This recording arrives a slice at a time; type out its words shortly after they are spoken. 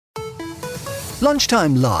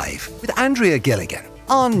Lunchtime Live with Andrea Gilligan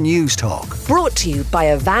on News Talk. Brought to you by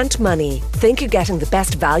Avant Money. Think you're getting the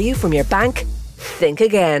best value from your bank? Think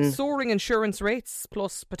again. Soaring insurance rates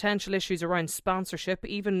plus potential issues around sponsorship,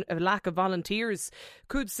 even a lack of volunteers,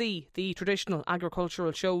 could see the traditional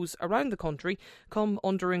agricultural shows around the country come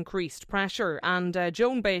under increased pressure. And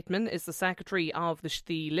Joan Bateman is the secretary of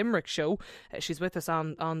the Limerick Show. She's with us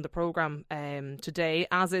on the programme today,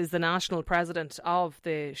 as is the national president of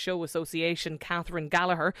the Show Association, Catherine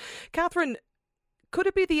Gallagher. Catherine, could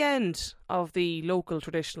it be the end of the local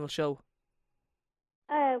traditional show?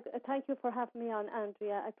 Thank you for having me on,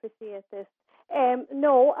 Andrea. I appreciate this.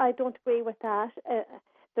 No, I don't agree with that.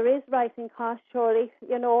 There is rising costs, surely,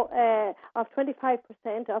 of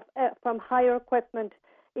 25% from higher equipment,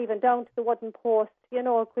 even down to the wooden post,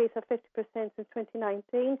 increase of 50% since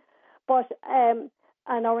 2019. But and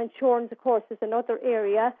our insurance, of course, is another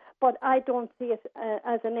area. But I don't see it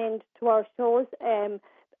as an end to our shows.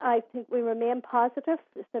 I think we remain positive.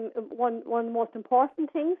 It's one of the most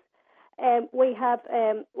important things. We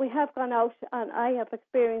have gone out, and I have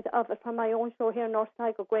experience of it from my own show here in North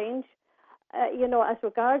Sligo Grange. As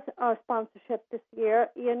regards our sponsorship this year,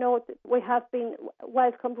 we have been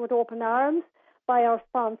welcomed with open arms by our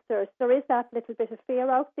sponsors. There is that little bit of fear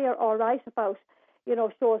out there, all right, about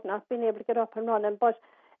shows not being able to get up and running, but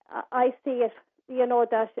I see it.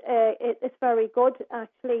 That it's very good.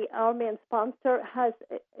 Actually, our main sponsor has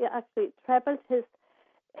actually trebled his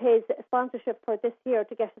sponsorship for this year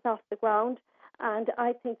to get us off the ground, and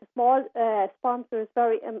I think the small sponsor is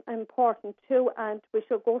very important too, and we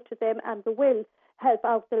should go to them, and they will help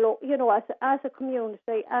out as a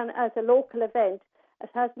community and as a local event. It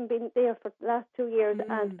hasn't been there for the last 2 years,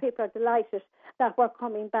 and people are delighted that we're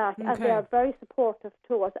coming back, and they are very supportive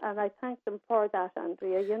to us, and I thank them for that,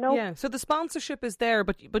 Andrea. Yeah, so the sponsorship is there,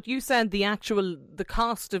 but you said the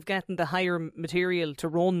cost of getting the higher material to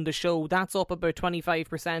run the show, that's up about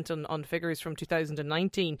 25% on figures from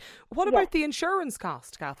 2019. What about the insurance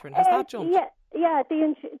cost, Catherine? Has that jumped? Yeah,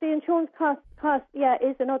 the insurance cost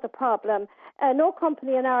is another problem. No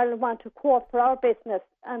company in Ireland want to quote for our business,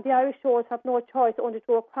 and the Irish shows have no choice only to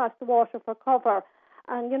go across the water for cover.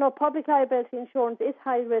 And, public liability insurance is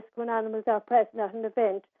high risk when animals are present at an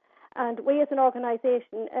event. And we as an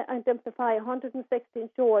organisation identify 116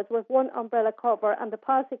 shows with one umbrella cover, and the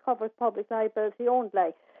policy covers public liability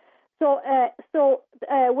only. So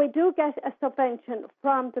we do get a subvention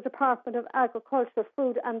from the Department of Agriculture,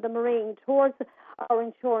 Food and the Marine towards our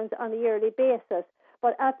insurance on a yearly basis.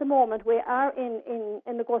 But at the moment, we are in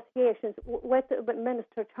negotiations with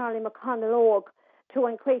Minister Charlie McConnell to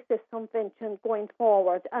increase this subvention going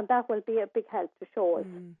forward, and that will be a big help to shows.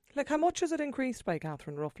 How much has it increased by,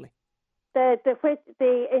 Catherine, roughly? The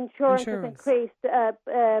insurance has increased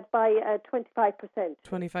by 25%.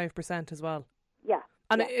 25% as well? Yeah.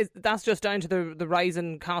 And that's just down to the rise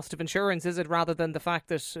in cost of insurance, is it, rather than the fact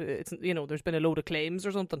that there's been a load of claims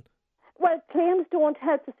or something? Well, claims don't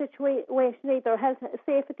help the situation either. Health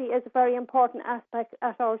safety is a very important aspect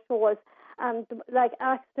at our shows, and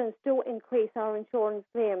accidents do increase our insurance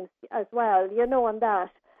claims as well, on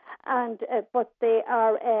that. And but they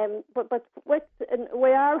are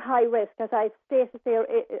we are high risk, as I've stated there,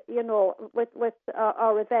 with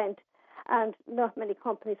our event, and not many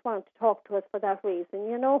companies want to talk to us for that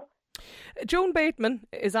reason, Joan Bateman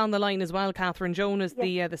is on the line as well, Catherine. Joan is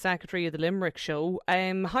the secretary of the Limerick Show.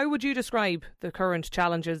 How would you describe the current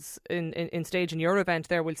challenges in staging your event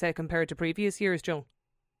there, we'll say, compared to previous years, Joan?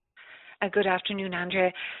 Good afternoon,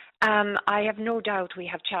 Andrea. I have no doubt we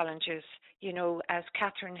have challenges. As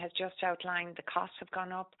Catherine has just outlined, the costs have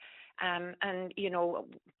gone up. And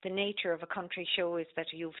the nature of a country show is that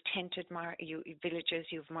you've tented villages,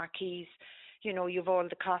 you've marquees, you've all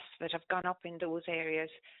the costs that have gone up in those areas.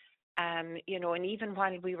 And even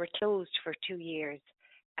while we were closed for 2 years,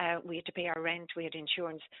 we had to pay our rent, we had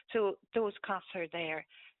insurance. So those costs are there.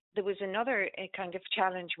 There was another kind of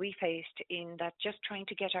challenge we faced in that just trying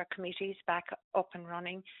to get our committees back up and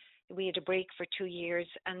running. We had a break for 2 years,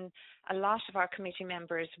 and a lot of our committee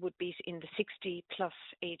members would be in the 60 plus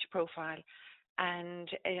age profile. And,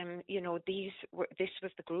 this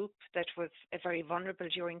was the group that was very vulnerable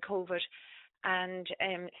during COVID. And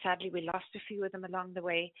sadly, we lost a few of them along the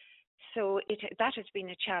way. So that has been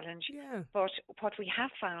a challenge. Yeah. But what we have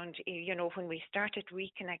found, when we started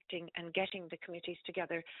reconnecting and getting the committees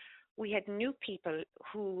together, we had new people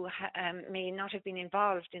who may not have been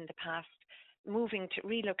involved in the past,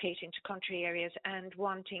 relocating to country areas and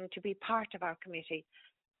wanting to be part of our committee.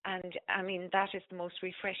 And I mean, that is the most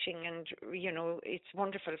refreshing, and, it's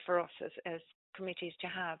wonderful for us as committees to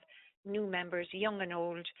have new members, young and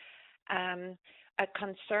old. A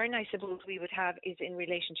concern, I suppose, we would have is in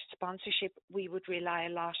relation to sponsorship. We would rely a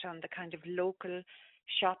lot on the kind of local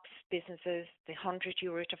shops, businesses, the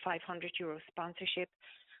 €100 to €500 sponsorship.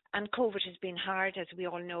 And COVID has been hard, as we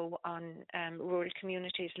all know, on rural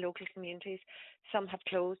communities, local communities. Some have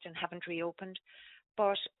closed and haven't reopened.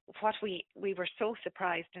 But what we were so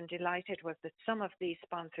surprised and delighted was that some of these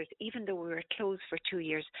sponsors, even though we were closed for 2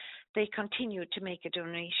 years, they continued to make a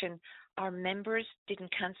donation. Our members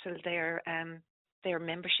didn't cancel their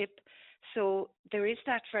membership. So there is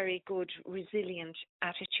that very good, resilient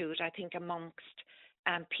attitude, I think, amongst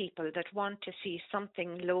people that want to see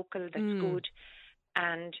something local that's good.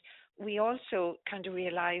 And we also kind of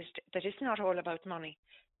realised that it's not all about money.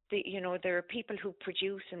 There are people who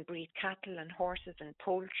produce and breed cattle and horses and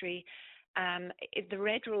poultry. The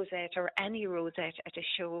Red Rosette or any rosette at a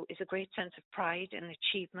show is a great sense of pride and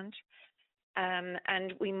achievement.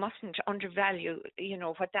 And we mustn't undervalue,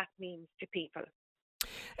 what that means to people.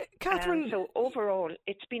 Catherine, so overall,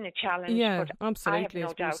 it's been a challenge. Yeah, but absolutely. I have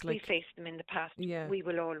no doubt we faced them in the past. Yeah. We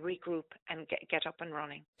will all regroup and get up and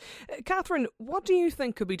running. Catherine, what do you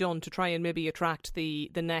think could be done to try and maybe attract the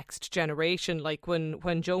next generation? Like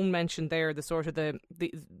when Joan mentioned there, the sort of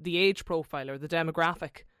the age profile or the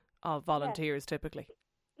demographic of volunteers, typically.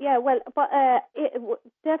 Yeah, well, but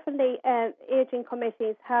definitely ageing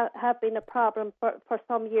committees have been a problem for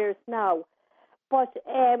some years now. But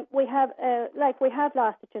we have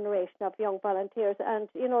lost a generation of young volunteers, and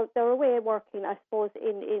they're away working, I suppose,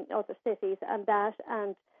 in other cities and that.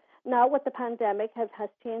 And now with the pandemic has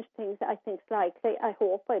changed things, I think, slightly. I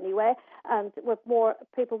hope anyway. And with more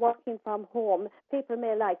people working from home, people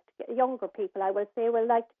may younger people, I will say, will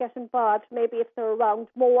like to get involved. Maybe if they're around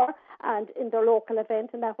more and in their local event,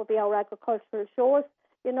 and that will be our agricultural shows.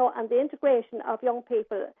 And the integration of young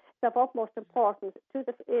people is of utmost importance to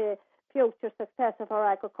the future success of our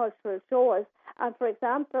agricultural shows. And for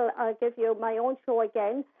example, I'll give you my own show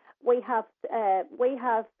again. We have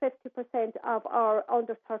 50% of our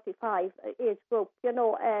under 35 age group,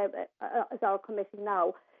 as our committee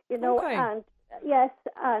now. Okay. And yes,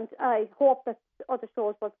 and I hope that other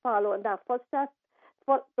shows will follow in that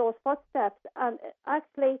those footsteps. And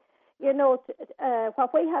actually,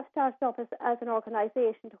 what we have started off as an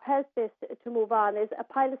organisation to help this to move on is a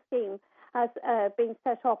pilot scheme has been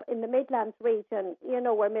set up in the Midlands region.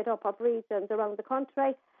 We're made up of regions around the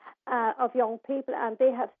country of young people, and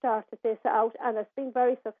they have started this out, and it's been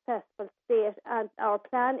very successful to date. And our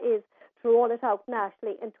plan is to roll it out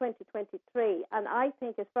nationally in 2023. And I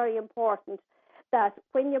think it's very important that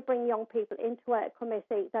when you bring young people into a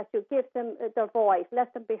committee, that you give them their voice,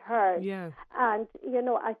 let them be heard. Yeah. And,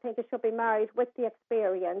 I think it should be married with the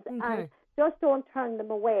experience. Okay. And just don't turn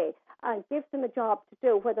them away and give them a job to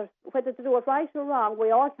do, whether to do it right or wrong.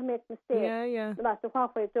 We all can make mistakes, no matter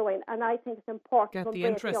what we're doing. And I think it's important to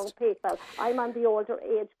embrace young people. I'm on the older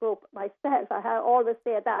age group myself. I always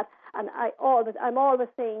say that, and I'm always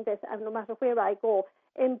saying this, and no matter where I go,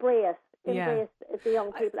 embrace the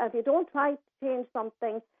young people. And if you don't try to change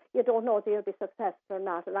something, you don't know if you'll be successful or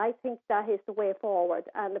not. And I think that is the way forward.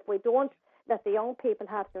 And if we don't let the young people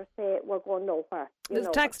have their say, we're going nowhere. There's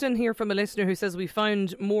a text in here from a listener who says we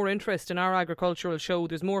found more interest in our agricultural show.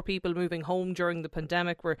 There's more people moving home during the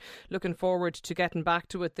pandemic. We're looking forward to getting back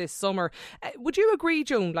to it this summer. Would you agree,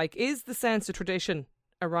 Joan? Is the sense of tradition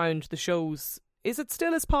around the shows, is it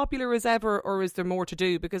still as popular as ever, or is there more to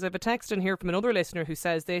do? Because I have a text in here from another listener who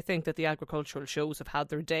says they think that the agricultural shows have had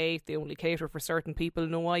their day. They only cater for certain people,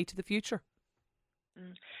 no eye to the future.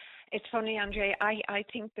 It's funny, Andre, I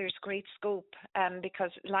think there's great scope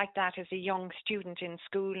because like that, as a young student in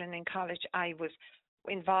school and in college, I was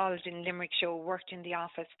involved in Limerick Show, worked in the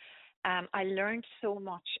office. I learned so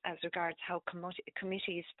much as regards how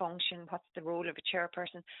committees function, what's the role of a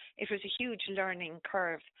chairperson. It was a huge learning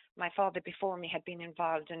curve. My father before me had been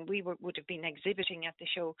involved, and we would have been exhibiting at the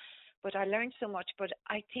show. But I learned so much. But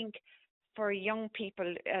I think for young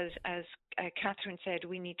people, as Catherine said,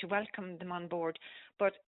 we need to welcome them on board.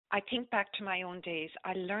 But I think back to my own days.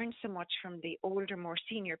 I learned so much from the older, more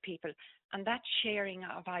senior people, and that sharing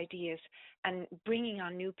of ideas and bringing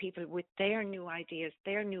on new people with their new ideas,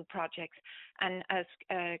 their new projects. And as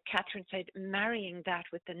Catherine said, marrying that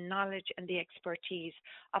with the knowledge and the expertise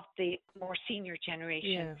of the more senior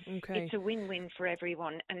generation. Yeah, okay. It's a win-win for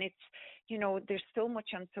everyone. And it's, there's so much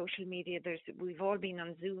on social media. We've all been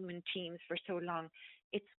on Zoom and Teams for so long.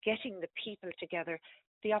 It's getting the people together.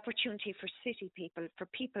 The opportunity for city people, for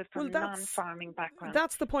people from non-farming backgrounds.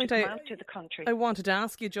 That's the point to come out to the country. I wanted to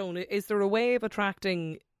ask you, Joan. Is there a way of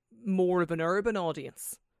attracting more of an urban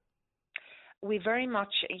audience? we very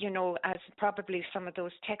much, as probably some of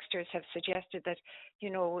those texters have suggested, that,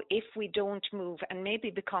 if we don't move and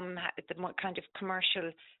maybe become the more kind of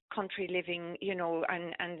commercial country living,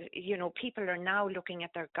 and people are now looking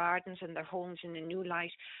at their gardens and their homes in a new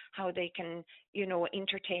light, how they can,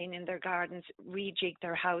 entertain in their gardens, rejig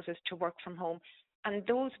their houses to work from home. And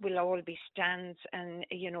those will all be stands, and,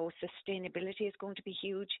 sustainability is going to be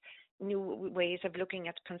huge, new ways of looking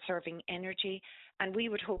at conserving energy. And we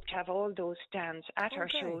would hope to have all those stands at our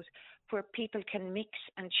shows where people can mix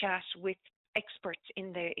and chat with experts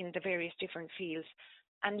in the various different fields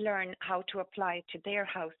and learn how to apply it to their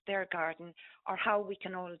house, their garden, or how we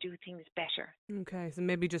can all do things better. Okay, so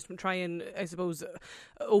maybe just try and, I suppose,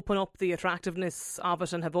 open up the attractiveness of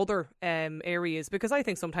it and have other areas, because I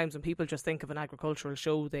think sometimes when people just think of an agricultural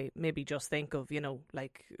show, they maybe just think of,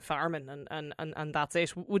 like farming and that's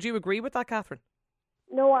it. Would you agree with that, Catherine?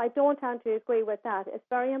 No, I don't, Andrew, agree with that. It's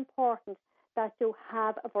very important that you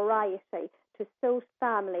have a variety to suit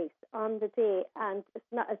families on the day, and it's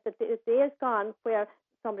not as the day is gone where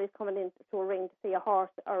somebody's coming in to a ring to see a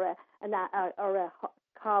horse or a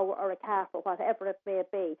cow or a calf or whatever it may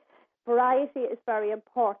be. Variety is very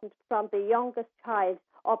important from the youngest child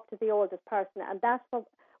up to the oldest person, and that's what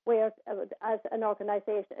where, as an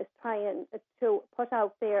organisation, is trying to put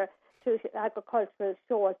out there to agricultural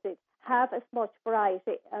shows to have as much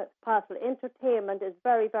variety as possible. Entertainment is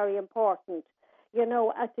very, very important,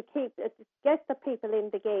 to get the people in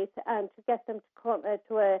the gate and to get them to come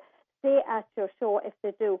to stay at your show if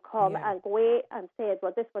they do come and go away and say,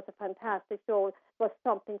 well, this was a fantastic show, it was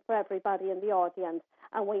something for everybody in the audience.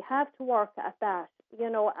 And we have to work at that,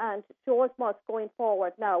 and shows must, going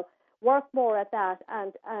forward now, work more at that.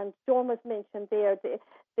 And Joan was mentioned there, to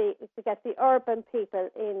get the urban people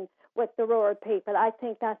in with the rural people. I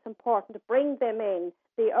think that's important, to bring them in,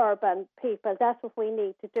 the urban people. That's what we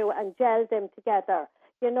need to do, and gel them together,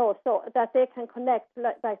 so that they can connect,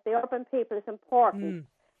 like the urban people is important.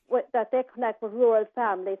 That they connect with rural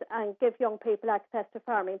families and give young people access to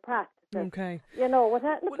farming practices. Okay.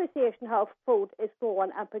 Without an appreciation how food is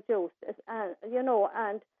grown and produced,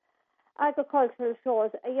 and agricultural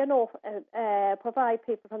shows, provide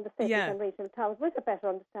people from the cities and regional towns with a better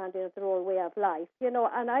understanding of their own way of life,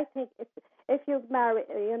 and I think if you marry,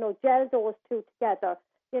 gel those two together,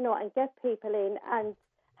 and get people in and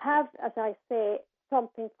have, as I say,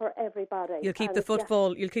 something for everybody. You'll keep the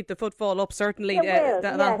footfall. You'll keep the footfall up, certainly,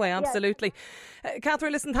 that way. Absolutely.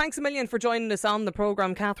 Catherine, listen, thanks a million for joining us on the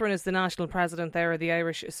programme. Catherine is the national president there of the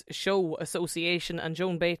Irish Show Association, and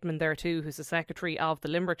Joan Bateman there too, who's the secretary of the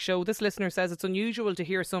Limerick Show. This listener says it's unusual to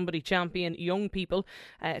hear somebody champion young people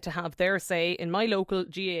to have their say. In my local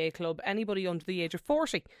GAA club, anybody under the age of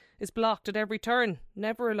 40 is blocked at every turn.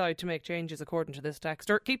 Never allowed to make changes, according to this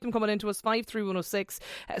texter. Keep them coming into us, 53106.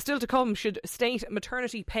 Still to come, should state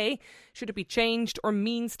maternity pay, should it be changed or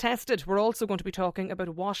means tested? We're also going to be talking about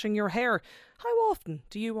washing your hair. How often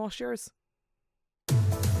do you wash yours?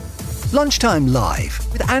 Lunchtime Live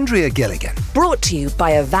with Andrea Gilligan. Brought to you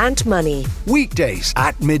by Avant Money. Weekdays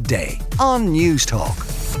at midday on News Talk.